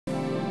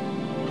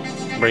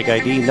Break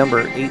ID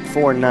number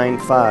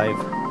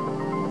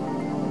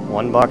 8495.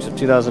 One box of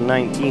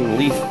 2019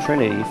 Leaf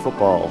Trinity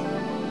football.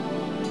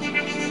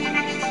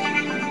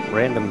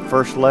 Random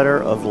first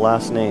letter of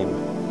last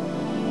name.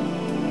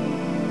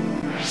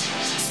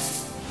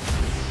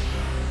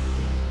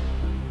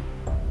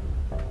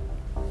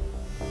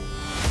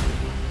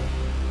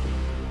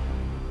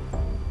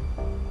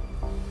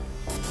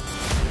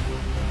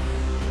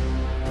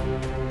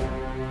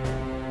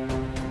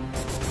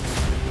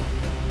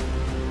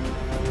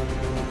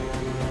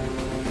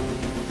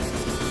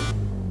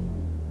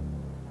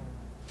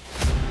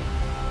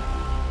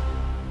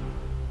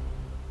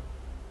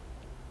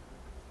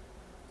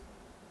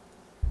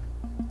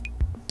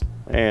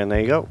 And there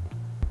you go.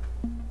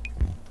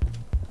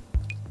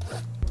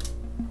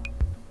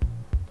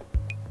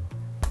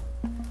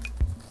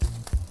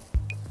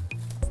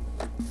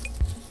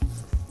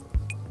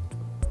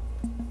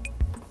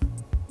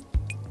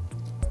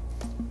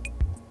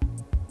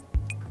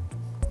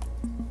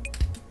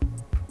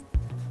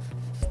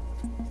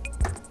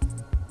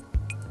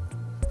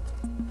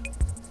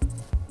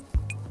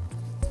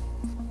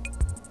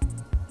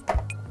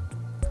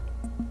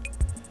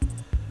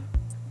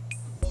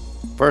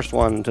 First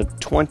one to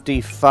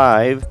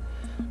 25,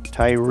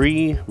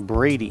 Tyree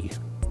Brady.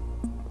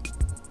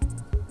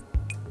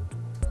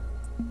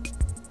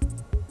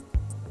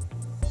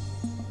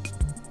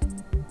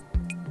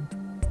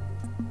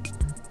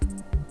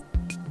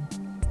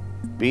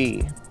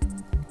 B,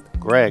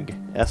 Greg,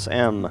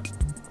 SM.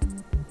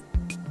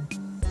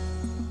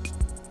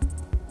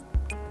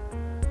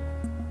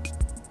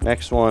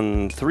 Next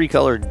one,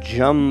 3-color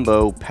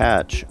jumbo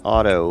patch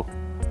auto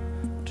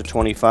to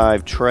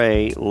 25,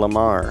 Trey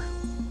Lamar.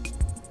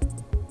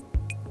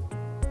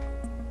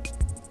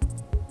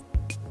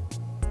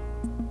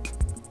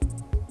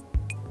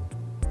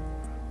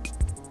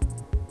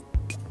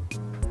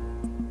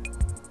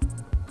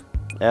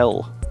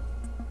 L,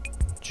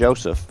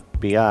 Joseph,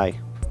 BI.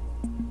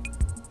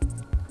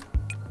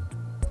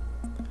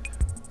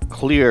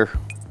 Clear,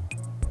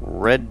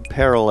 red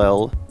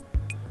parallel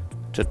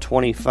to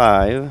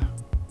 25,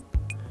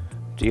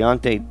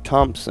 Deontay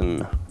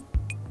Thompson.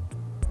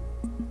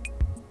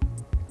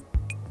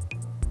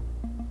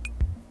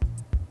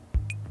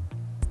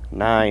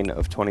 Nine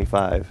of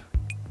 25.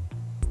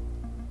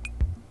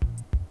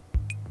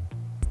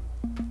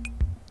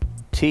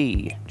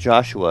 T,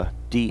 Joshua,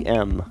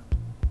 DM.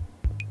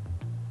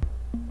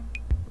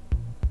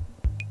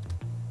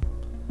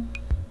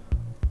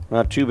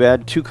 Not too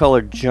bad.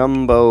 2-color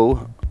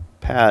jumbo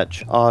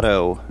patch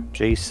auto,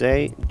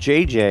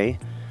 JJ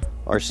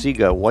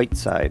Arcega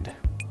Whiteside.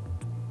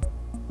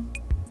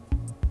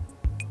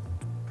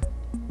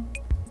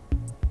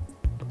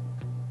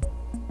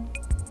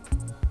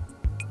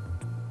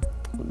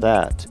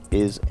 That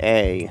is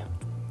a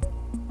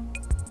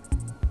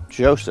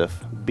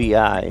Joseph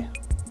BI.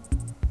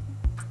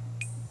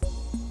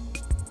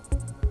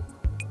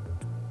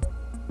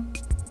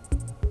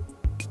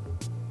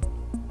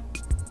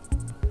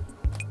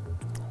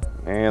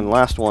 And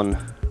last one,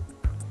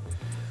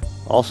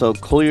 also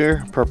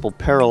clear, purple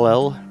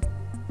parallel,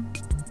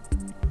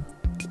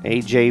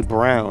 AJ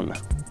Brown.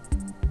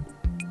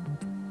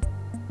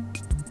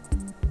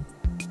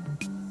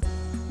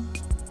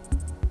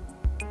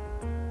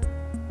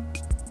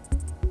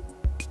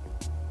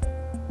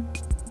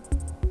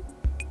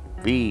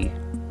 B,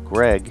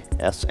 Greg,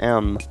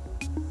 SM.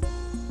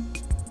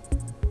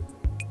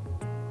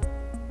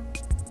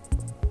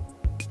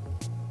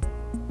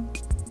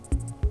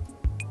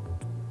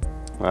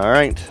 All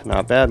right,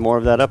 not bad. More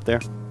of that up there.